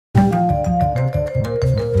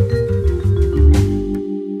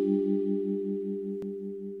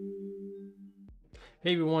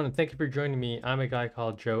Hey everyone, and thank you for joining me. I'm a guy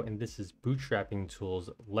called Joe, and this is Bootstrapping Tools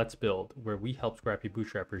Let's Build, where we help scrappy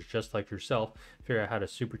bootstrappers just like yourself figure out how to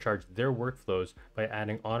supercharge their workflows by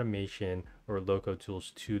adding automation or low-code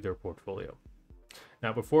tools to their portfolio.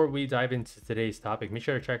 Now, before we dive into today's topic, make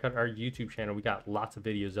sure to check out our YouTube channel. We got lots of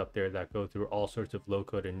videos up there that go through all sorts of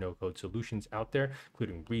low-code and no-code solutions out there,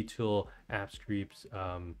 including Retool, AppScripts,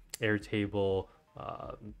 Airtable,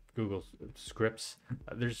 uh, Google Scripts.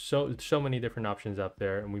 There's so many different options out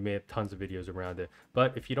there, and we made tons of videos around it.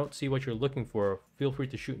 But if you don't see what you're looking for, feel free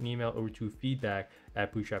to shoot an email over to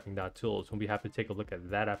feedback@bootstrapping.tools. We'll be happy to take a look at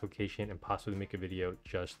that application and possibly make a video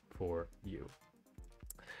just for you.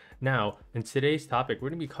 Now, in today's topic, we're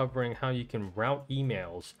going to be covering how you can route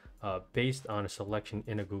emails based on a selection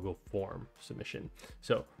in a Google form submission.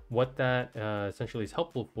 So what that essentially is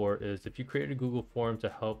helpful for is if you create a Google form to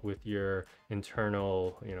help with your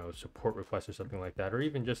internal, support requests or something like that, or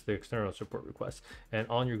even just the external support requests. And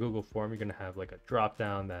on your Google form, you're going to have like a drop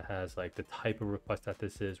down that has like the type of request that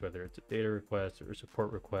this is, whether it's a data request or a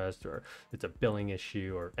support request, or it's a billing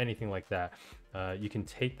issue or anything like that. You can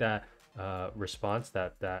take that response,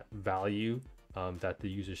 that value that the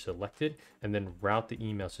user selected, and then route the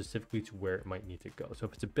email specifically to where it might need to go. So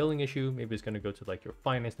if it's a billing issue, maybe it's going to go to like your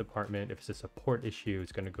finance department. If it's a support issue,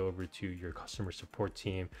 it's going to go over to your customer support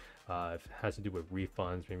team. If it has to do with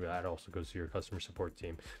refunds, maybe that also goes to your customer support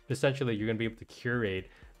team. But essentially, you're going to be able to curate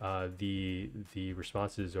the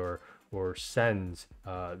responses or sends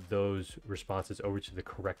those responses over to the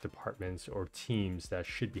correct departments or teams that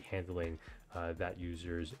should be handling that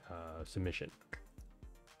user's submission.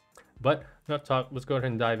 But enough talk, let's go ahead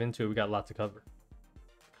and dive into it. We got lots to cover.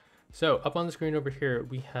 So up on the screen over here,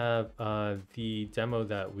 we have the demo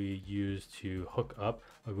that we use to hook up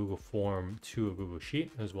a Google form to a Google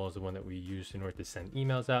Sheet, as well as the one that we use in order to send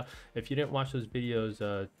emails out. If you didn't watch those videos,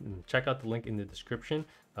 check out the link in the description.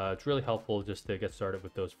 It's really helpful just to get started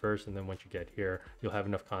with those first. And then once you get here, you'll have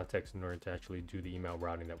enough context in order to actually do the email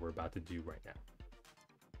routing that we're about to do right now.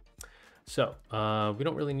 So we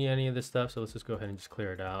don't really need any of this stuff, so let's just go ahead and just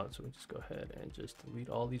clear it out. So we'll just go ahead and just delete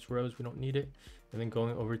all these rows. We don't need it. And then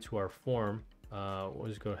going over to our form, we'll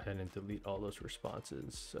just go ahead and delete all those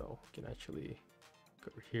responses. So we can actually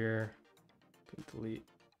go over here, can delete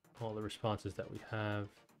all the responses that we have,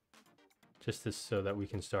 just so that we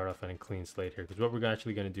can start off on a clean slate here. Because what we're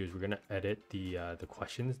actually going to do is we're going to edit the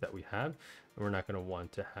questions that we have, and we're not going to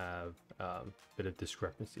want to have a bit of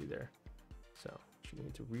discrepancy there. So we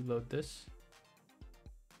need to reload this.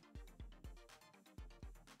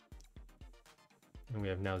 And we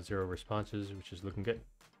have now 0 responses, which is looking good.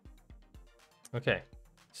 Okay,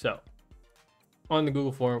 so on the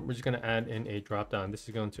Google form, we're just going to add in a dropdown. This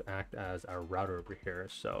is going to act as our router over here.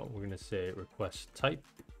 So we're going to say request type,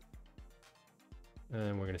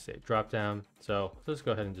 and we're going to say dropdown. So let's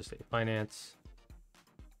go ahead and just say finance.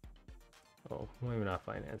 Oh, maybe not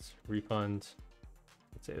finance, refunds.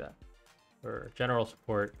 Let's say that. Or general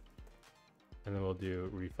support, and then we'll do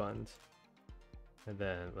refunds, and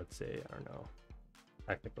then let's say, I don't know,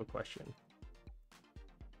 technical question.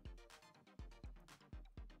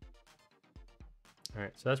 All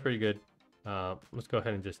right, so that's pretty good. Let's go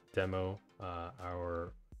ahead and just demo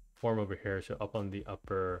our form over here. So up on the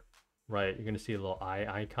upper right, you're going to see a little eye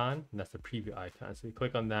icon, and that's the preview icon. So you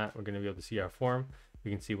click on that, we're going to be able to see our form. We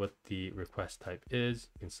can see what the request type is.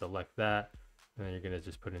 You can select that. And then you're going to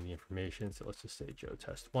just put in the information. So let's just say Joe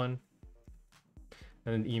test 1. And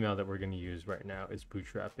then the email that we're going to use right now is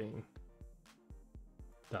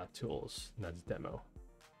bootstrapping.tools, and that's demo.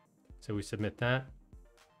 So we submit that.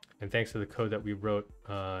 And thanks to the code that we wrote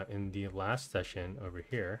in the last session over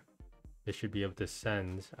here, it should be able to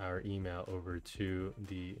send our email over to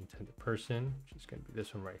the intended person, which is going to be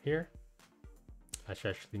this one right here.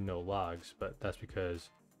 Actually no logs, but that's because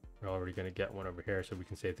we're already going to get one over here, so we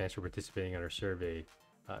can say thanks for participating in our survey,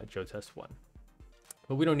 Joe test 1.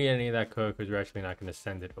 But we don't need any of that code because we're actually not going to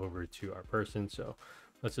send it over to our person. So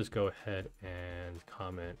let's just go ahead and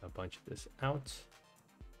comment a bunch of this out.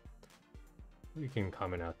 We can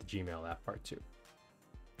comment out the Gmail app part too.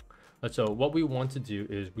 So what we want to do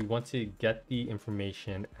is we want to get the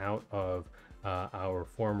information out of our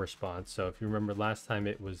form response. So if you remember last time,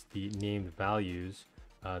 it was the named values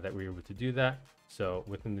that we were able to do that. So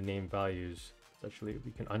within the name values, actually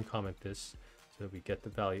we can uncomment this so that we get the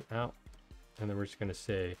value out, and then we're just going to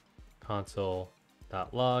say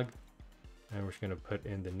console.log, and we're just going to put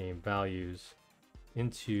in the name values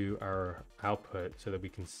into our output so that we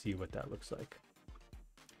can see what that looks like.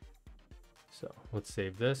 So let's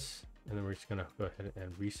save this, and then we're just going to go ahead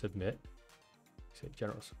and resubmit. Say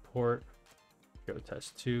general support, go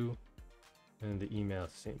test 2, And the email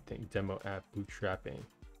is the same thing,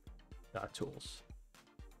 demo@bootstrapping.tools.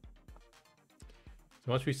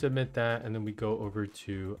 So once we submit that, and then we go over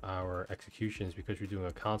to our executions, because we're doing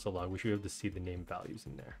a console log, we should be able to see the name values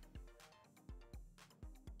in there.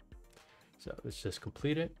 So let's just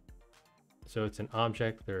complete it. So it's an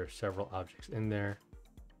object. There are several objects in there.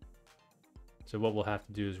 So what we'll have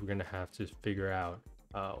to do is we're going to have to figure out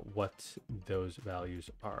what those values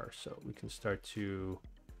are. So we can start to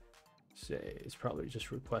say it's probably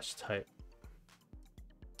just request type.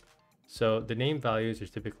 So the name values are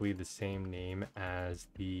typically the same name as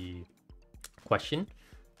the question.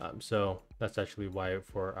 So that's actually why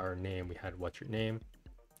for our name we had what's your name.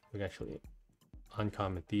 We can actually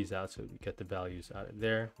uncomment these out so we get the values out of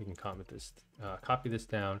there. We can comment this, copy this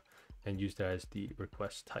down, and use that as the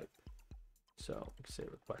request type. So we can say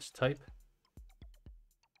request type.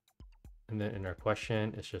 And then in our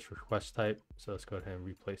question, it's just request type. So let's go ahead and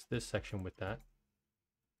replace this section with that.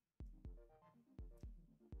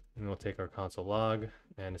 And we'll take our console log,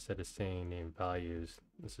 and instead of saying name values,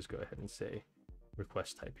 let's just go ahead and say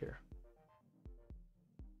request type here.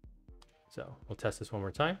 So we'll test this one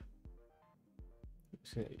more time.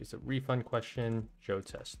 It's a refund question, Joe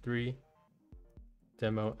test 3,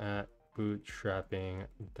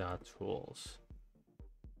 demo@bootstrapping.tools.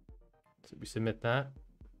 So we submit that,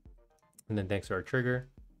 and then thanks to our trigger,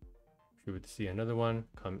 we would see another one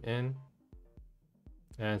come in.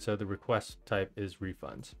 And so the request type is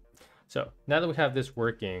refunds. So now that we have this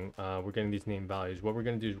working, we're getting these name values. What we're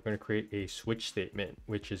going to do is we're going to create a switch statement,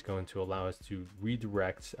 which is going to allow us to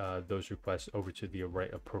redirect those requests over to the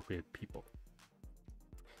right appropriate people.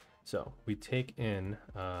 So we take in,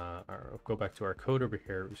 go back to our code over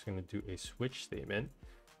here. We're just going to do a switch statement.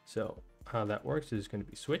 So how that works is going to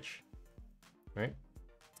be switch, right?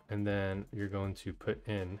 And then you're going to put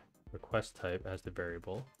in request type as the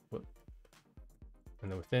variable. And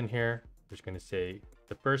then within here, we're just going to say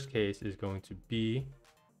the first case is going to be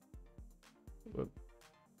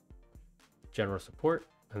general support,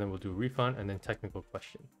 and then we'll do refund and then technical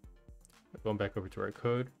question. Going back over to our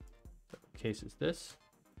code, so case is this.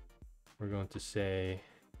 We're going to say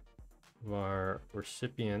our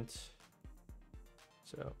recipient,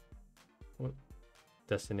 so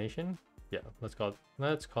destination, yeah, let's call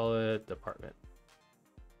it department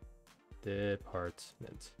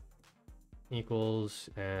equals,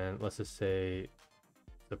 and let's just say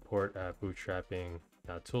support at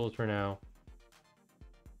bootstrapping.tools for now.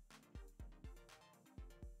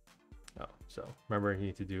 Oh, so remember, you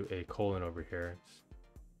need to do a colon over here,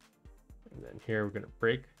 and then here we're going to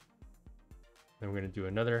break. Then we're going to do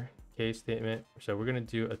another case statement. So we're going to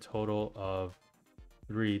do a total of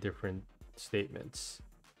 3 different statements.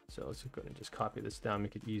 So let's go ahead and just copy this down,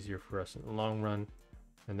 make it easier for us in the long run.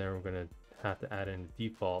 And then we're going to have to add in the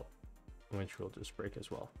default, which will just break as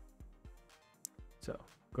well. So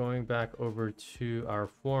going back over to our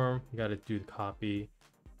form, we got to do the copy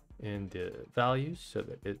in the values so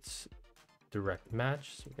that it's direct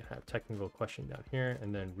match. So we can have technical question down here,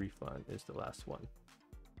 and then refund is the last one.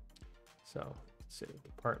 So let's say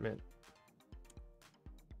department.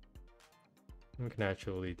 We can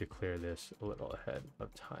actually declare this a little ahead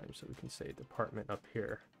of time. So we can say department up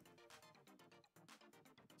here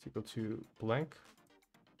is equal to blank.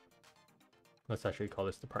 Let's actually call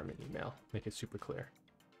this department email, make it super clear.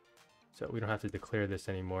 So we don't have to declare this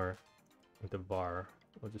anymore with the var.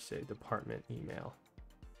 We'll just say department email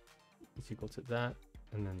is equal to that.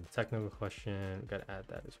 And then the technical question, we got to add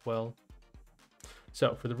that as well.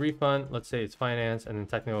 So for the refund, let's say it's finance, and then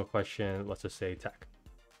technical question, let's just say tech.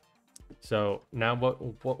 So now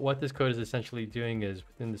what this code is essentially doing is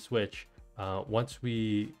within the switch, once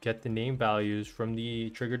we get the name values from the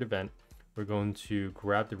triggered event, we're going to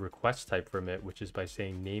grab the request type from it, which is by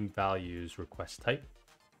saying name values request type.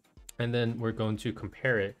 And then we're going to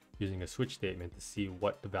compare it using a switch statement to see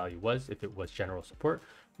what the value was. If it was general support,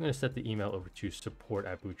 I'm going to set the email over to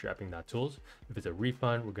support@bootstrapping.tools. If it's a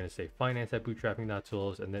refund, we're going to say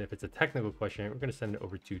finance@bootstrapping.tools. And then if it's a technical question, we're going to send it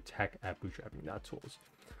over to tech@bootstrapping.tools.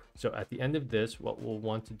 So at the end of this, what we'll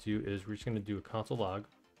want to do is we're just going to do a console log,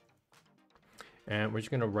 and we're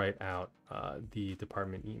just going to write out the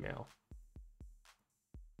department email.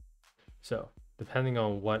 So depending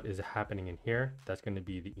on what is happening in here, that's going to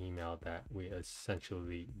be the email that we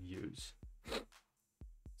essentially use.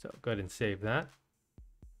 So go ahead and save that.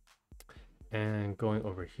 And going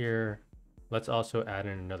over here, let's also add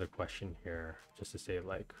in another question here just to say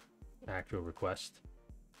like actual request.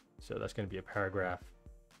 So that's going to be a paragraph.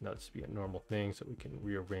 That'll just be a normal thing, so we can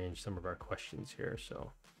rearrange some of our questions here.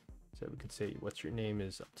 So we could say what's your name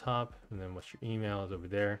is up top, and then what's your email is over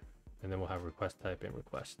there, and then we'll have request type and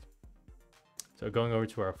request. So going over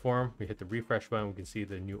to our form, we hit the refresh button, we can see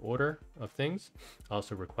the new order of things.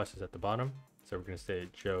 Also request is at the bottom. So we're going to say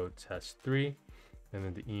Joe test 3, and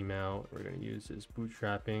then the email we're going to use is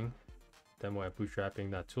bootstrapping, demo at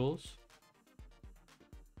bootstrapping.tools.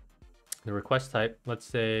 The request type, let's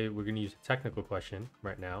say we're going to use a technical question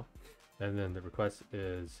right now, and then the request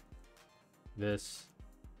is this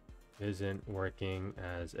isn't working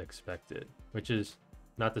as expected, which is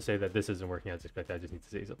not to say that this isn't working as expected. I just need to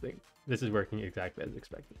say something. This is working exactly as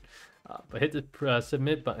expected. But hit the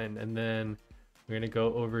submit button, and then we're going to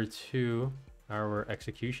go over to our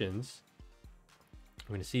executions. I'm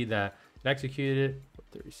going to see that it executed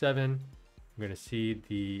 37. I'm going to see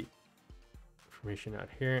the information out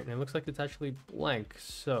here, and it looks like it's actually blank.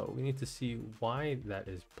 So we need to see why that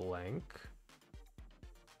is blank.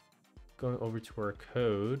 Going over to our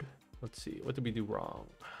code. Let's see, what did we do wrong?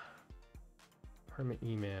 Permit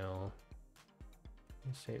email,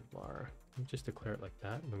 save var. Just declare it like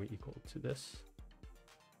that, and then we equal to this.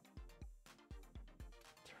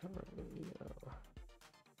 Email.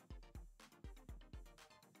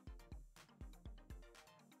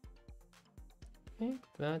 I think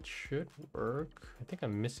that should work. I think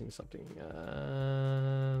I'm missing something.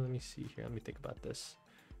 Let me see here. Let me think about this.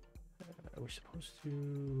 Are we supposed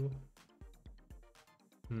to?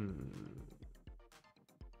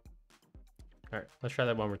 All right, let's try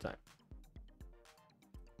that one more time.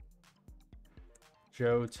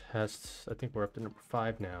 Joe tests, I think we're up to number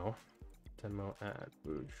 5 now. Demo at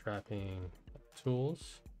bootstrapping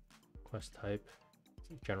tools. Quest type,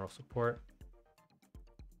 general support.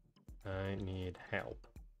 I need help.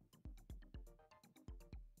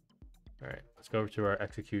 All right, let's go over to our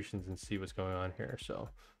executions and see what's going on here. So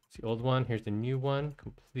it's the old one, here's the new one,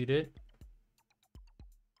 completed.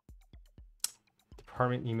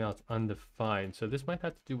 Department email is undefined, so this might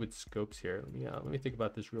have to do with scopes here. Let me think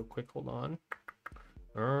about this real quick. Hold on.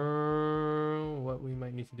 What we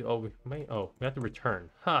might need to do? We have to return.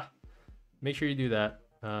 Make sure you do that.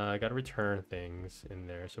 I got to return things in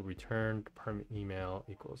there. So return department email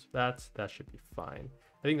equals that should be fine.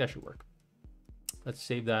 I think that should work. Let's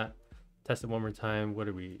save that. Test it one more time. What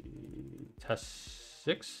are we? Test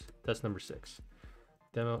 6. Test number 6.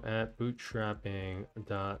 Demo at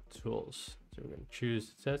bootstrapping.tools. So we're going to choose,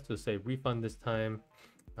 it says to say refund this time.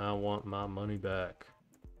 I want my money back.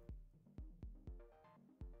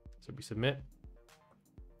 So we submit,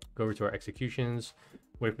 go over to our executions,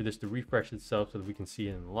 wait for this to refresh itself so that we can see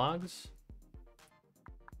it in the logs.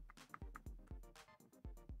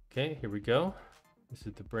 Okay, here we go. This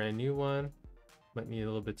is the brand new one. Might need a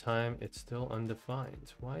little bit of time. It's still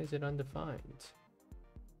undefined. Why is it undefined?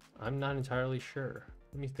 I'm not entirely sure.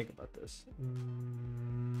 Let me think about this.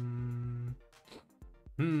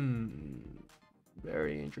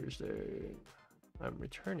 Very interesting. I'm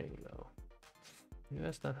returning though. Yeah,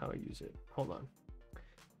 that's not how I use it. Hold on.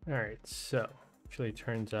 All right, so actually it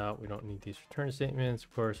turns out we don't need these return statements.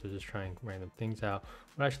 Of course, we're just trying random things out.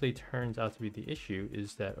 What actually turns out to be the issue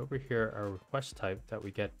is that over here, our request type that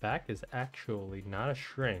we get back is actually not a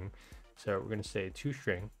string. So we're going to say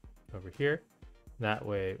toString over here. That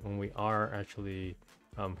way, when we are actually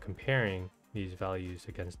comparing these values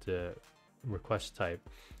against the request type,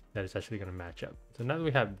 that is actually going to match up. So now that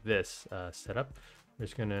we have this set up, we're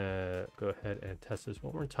just going to go ahead and test this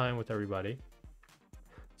one more time with everybody.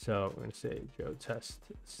 So we're going to say Joe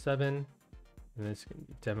test 7, and this is going to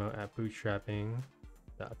be demo at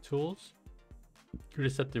bootstrapping.tools. We're going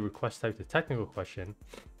to set the request type to technical question.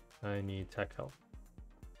 I need tech help.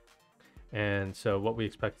 And so what we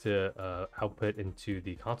expect to output into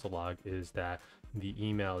the console log is that the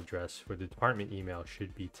email address for the department email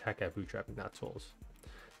should be tech@bootstrapping.tools.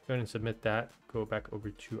 Go ahead and submit that. Go back over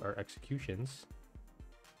to our executions.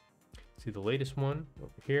 See the latest one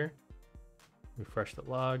over here. Refresh the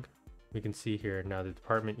log. We can see here now the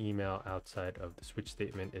department email outside of the switch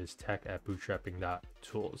statement is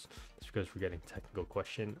tech@bootstrapping.tools. That's because we're getting technical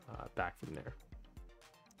question back from there.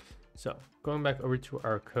 So going back over to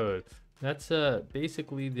our code, that's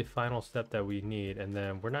basically the final step that we need. And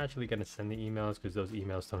then we're not actually going to send the emails because those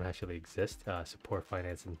emails don't actually exist. Support,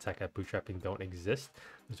 finance, and tech@bootstrapping don't exist.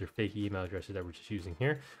 Those are fake email addresses that we're just using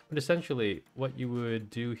here. But essentially what you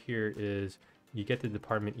would do here is you get the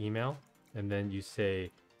department email, and then you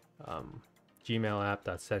say Gmail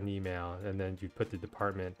app.send email, and then you put the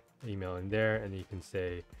department email in there, and you can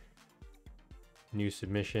say new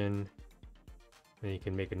submission, and you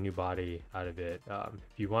can make a new body out of it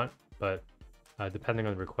if you want. But depending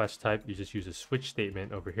on the request type, you just use a switch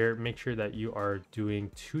statement over here. Make sure that you are doing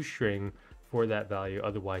toString for that value.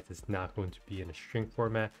 Otherwise, it's not going to be in a string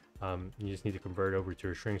format. You just need to convert it over to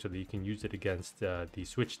a string so that you can use it against the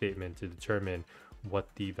switch statement to determine what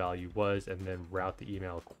the value was and then route the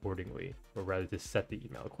email accordingly, or rather to set the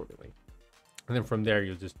email accordingly. And then from there,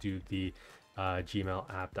 you'll just do the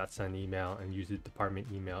Gmail app.send email and use the department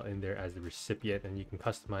email in there as the recipient, and you can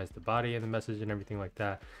customize the body and the message and everything like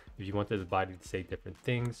that. If you wanted the body to say different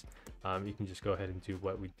things, you can just go ahead and do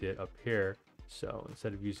what we did up here. So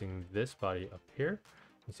instead of using this body up here,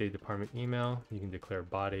 you say department email, you can declare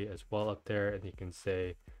body as well up there, and you can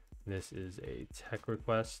say this is a tech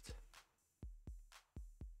request.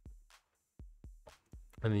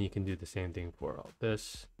 And then you can do the same thing for all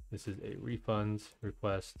this. This is a refunds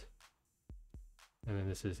request. And then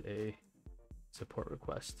this is a support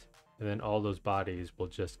request. And then all those bodies will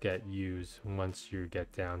just get used once you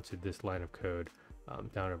get down to this line of code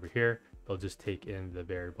down over here. They'll just take in the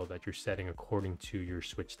variable that you're setting according to your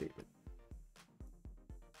switch statement.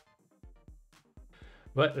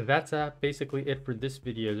 But that's basically it for this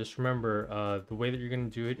video. Just remember, the way that you're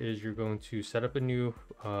going to do it is you're going to set up a new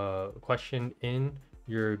question in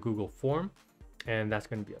your Google form, and that's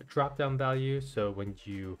going to be a drop-down value. So when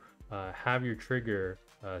you have your trigger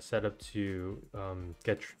set up to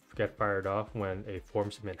get fired off when a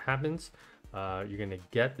form submit happens, you're going to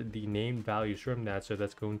get the named values from that. So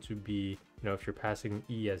that's going to be, if you're passing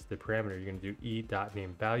E as the parameter, you're going to do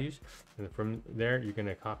e.named values, and from there you're going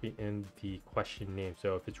to copy in the question name.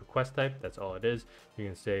 So if it's request type, that's all it is. You're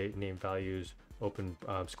going to say name values, open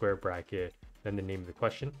square bracket, then the name of the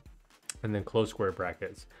question, and then close square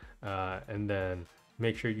brackets, and then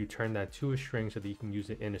make sure you turn that to a string so that you can use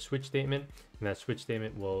it in a switch statement, and that switch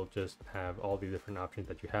statement will just have all the different options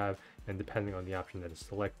that you have, and depending on the option that is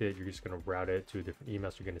selected, you're just going to route it to a different email.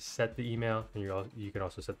 So you're going to set the email, and you can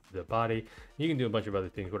also set the body. You can do a bunch of other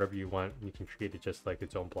things, whatever you want. You can create it just like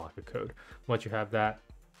its own block of code. Once you have that,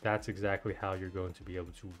 that's exactly how you're going to be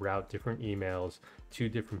able to route different emails to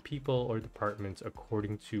different people or departments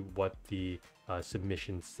according to what the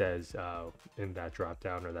submission says in that drop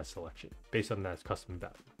down or that selection based on that custom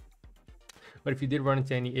value. But if you did run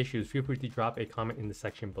into any issues, feel free to drop a comment in the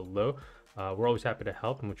section below. We're always happy to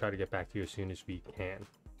help, and we'll try to get back to you as soon as we can.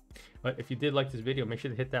 But if you did like this video, make sure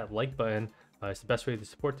to hit that like button. It's the best way to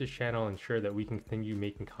support this channel and ensure that we can continue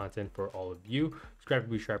making content for all of you. Subscribe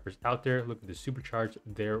to Bootstrappers out there looking to supercharge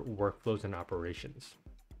their workflows and operations.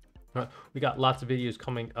 We got lots of videos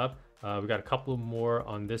coming up. We got a couple more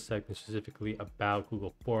on this segment specifically about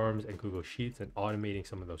Google Forms and Google Sheets and automating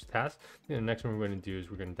some of those tasks. And the next one we're going to do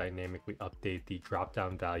is we're going to dynamically update the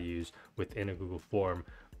drop-down values within a Google Form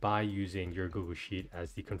by using your Google Sheet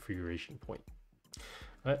as the configuration point.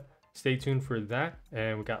 Stay tuned for that,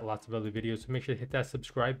 and we got lots of other videos, so make sure to hit that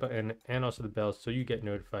subscribe button and also the bell so you get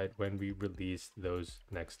notified when we release those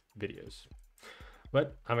next videos.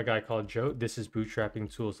 But I'm a guy called Joe. This is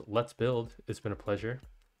Bootstrapping Tools. Let's build. It's been a pleasure,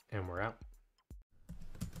 and we're out.